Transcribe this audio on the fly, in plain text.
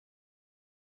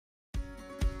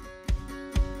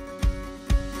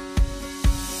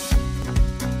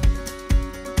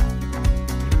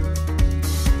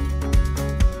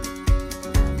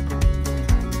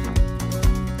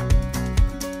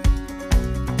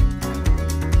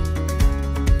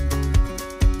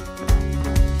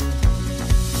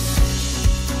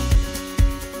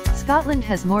Scotland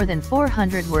has more than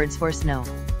 400 words for snow.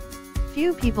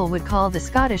 Few people would call the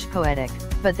Scottish poetic,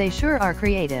 but they sure are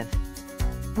creative.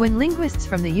 When linguists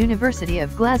from the University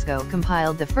of Glasgow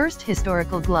compiled the first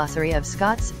historical glossary of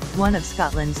Scots, one of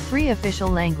Scotland's 3 official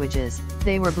languages,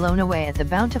 they were blown away at the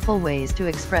bountiful ways to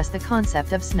express the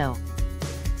concept of snow.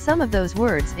 Some of those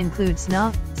words include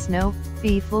sna, snow,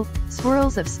 feeful,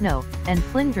 swirls of snow, and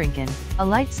flindrinkin, a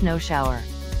light snow shower.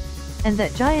 And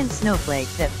that giant snowflake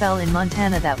that fell in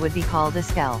Montana that would be called a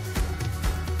scalp.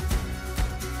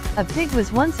 A pig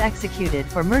was once executed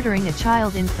for murdering a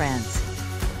child in France.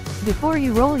 Before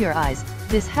you roll your eyes,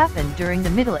 this happened during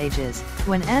the Middle Ages,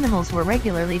 when animals were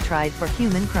regularly tried for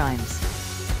human crimes.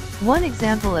 One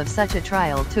example of such a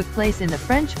trial took place in the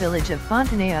French village of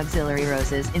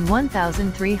Fontenay-Auxiliary-Roses in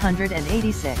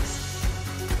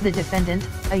 1386. The defendant,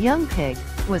 a young pig,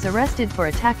 was arrested for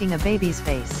attacking a baby's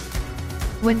face.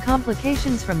 When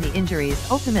complications from the injuries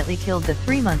ultimately killed the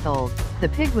 3-month-old, the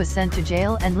pig was sent to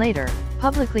jail and later,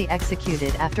 publicly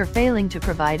executed after failing to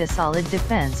provide a solid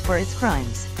defense for its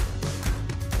crimes.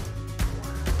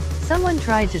 Someone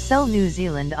tried to sell New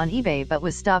Zealand on eBay but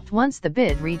was stopped once the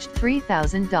bid reached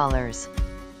 $3,000.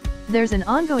 There's an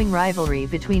ongoing rivalry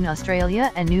between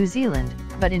Australia and New Zealand,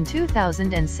 but in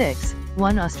 2006,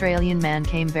 one Australian man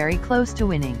came very close to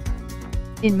winning.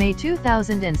 In May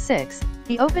 2006,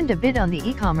 he opened a bid on the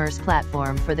e-commerce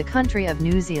platform for the country of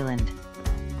New Zealand.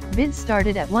 Bids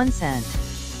started at 1 cent.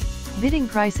 Bidding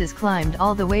prices climbed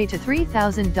all the way to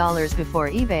 $3,000 before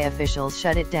eBay officials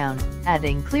shut it down,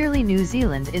 adding clearly New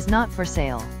Zealand is not for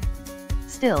sale.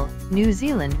 Still, New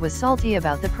Zealand was salty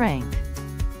about the prank.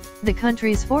 The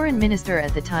country's foreign minister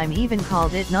at the time even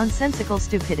called it nonsensical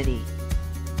stupidity.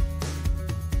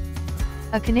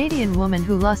 A Canadian woman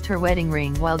who lost her wedding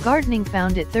ring while gardening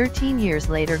found it 13 years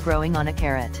later growing on a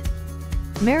carrot.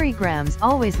 Mary Grams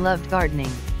always loved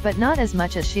gardening, but not as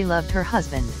much as she loved her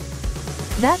husband.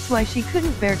 That's why she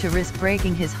couldn't bear to risk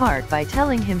breaking his heart by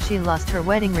telling him she lost her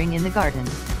wedding ring in the garden.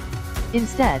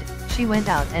 Instead, she went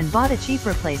out and bought a cheap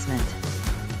replacement.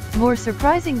 More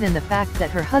surprising than the fact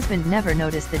that her husband never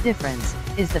noticed the difference,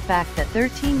 is the fact that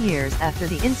 13 years after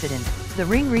the incident, the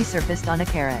ring resurfaced on a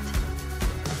carrot.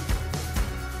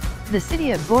 The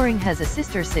city of Boring has a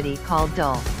sister city called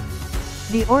Dull.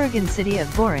 The Oregon city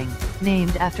of Boring,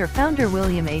 named after founder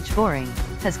William H. Boring,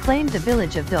 has claimed the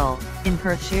village of Dull, in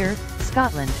Perthshire,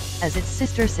 Scotland, as its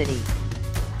sister city.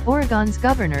 Oregon's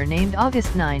governor named August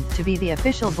 9th to be the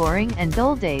official Boring and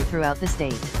Dull Day throughout the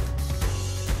state.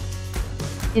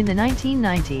 In the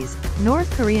 1990s, North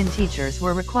Korean teachers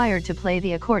were required to play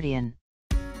the accordion.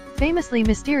 Famously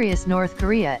mysterious North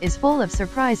Korea is full of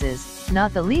surprises,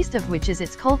 not the least of which is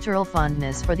its cultural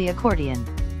fondness for the accordion.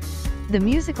 The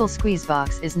musical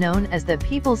squeezebox is known as the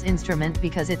people's instrument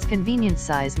because its convenient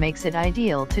size makes it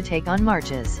ideal to take on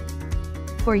marches.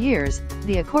 For years,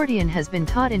 the accordion has been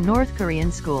taught in North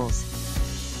Korean schools.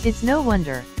 It's no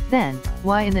wonder, then,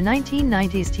 why in the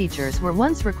 1990s teachers were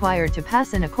once required to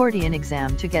pass an accordion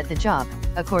exam to get the job,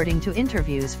 according to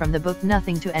interviews from the book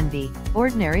Nothing to Envy,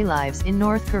 Ordinary Lives in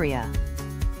North Korea.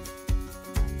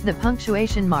 The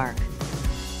punctuation mark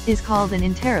is called an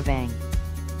interrobang.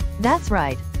 That's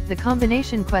right, the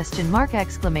combination question mark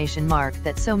exclamation mark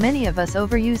that so many of us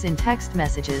overuse in text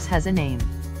messages has a name.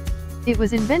 It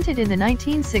was invented in the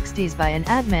 1960s by an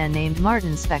ad man named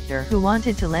Martin Spector who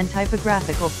wanted to lend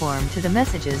typographical form to the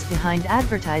messages behind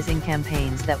advertising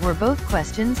campaigns that were both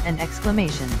questions and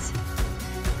exclamations.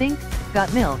 Think,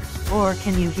 got milk, or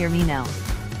can you hear me now?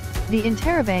 The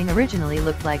interrobang originally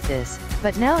looked like this,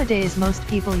 but nowadays most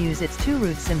people use its 2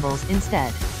 root symbols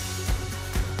instead.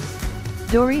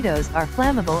 Doritos are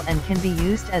flammable and can be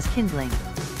used as kindling.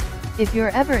 If you're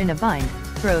ever in a bind,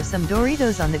 throw some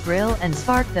Doritos on the grill and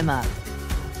spark them up.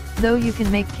 Though you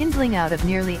can make kindling out of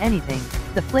nearly anything,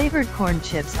 the flavored corn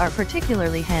chips are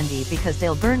particularly handy because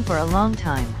they'll burn for a long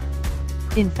time.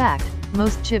 In fact,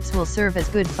 most chips will serve as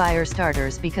good fire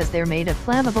starters because they're made of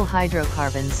flammable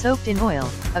hydrocarbons soaked in oil,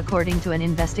 according to an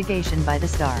investigation by The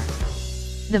Star.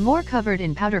 The more covered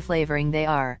in powder flavoring they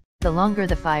are, the longer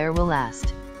the fire will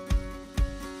last.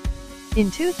 In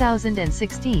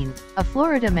 2016, a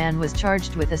Florida man was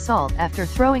charged with assault after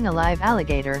throwing a live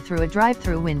alligator through a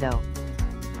drive-through window.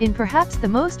 In perhaps the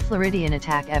most Floridian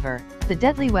attack ever, the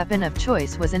deadly weapon of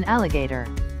choice was an alligator.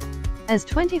 As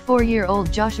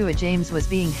 24-year-old Joshua James was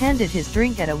being handed his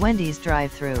drink at a Wendy's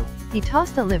drive-through, he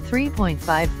tossed a live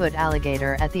 3.5-foot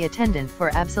alligator at the attendant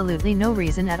for absolutely no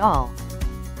reason at all.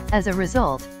 As a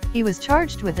result, he was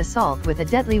charged with assault with a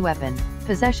deadly weapon,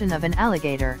 possession of an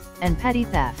alligator, and petty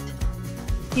theft.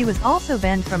 He was also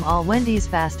banned from all Wendy's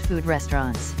fast food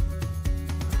restaurants.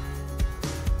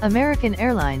 American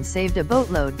Airlines saved a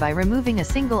boatload by removing a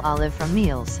single olive from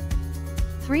meals.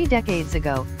 3 decades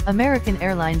ago, American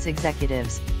Airlines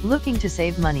executives, looking to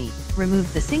save money,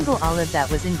 removed the single olive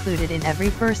that was included in every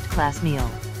first-class meal.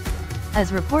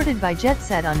 As reported by Jet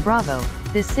Set on Bravo,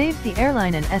 this saved the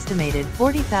airline an estimated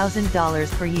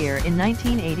 $40,000 per year in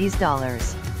 1980s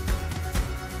dollars.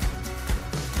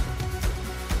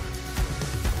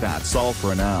 That's all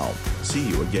for now. See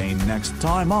you again next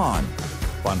time on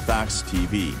Fun Facts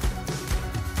TV.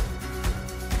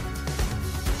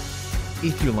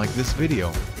 If you like this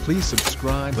video, please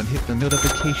subscribe and hit the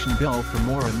notification bell for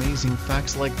more amazing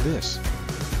facts like this.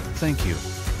 Thank you.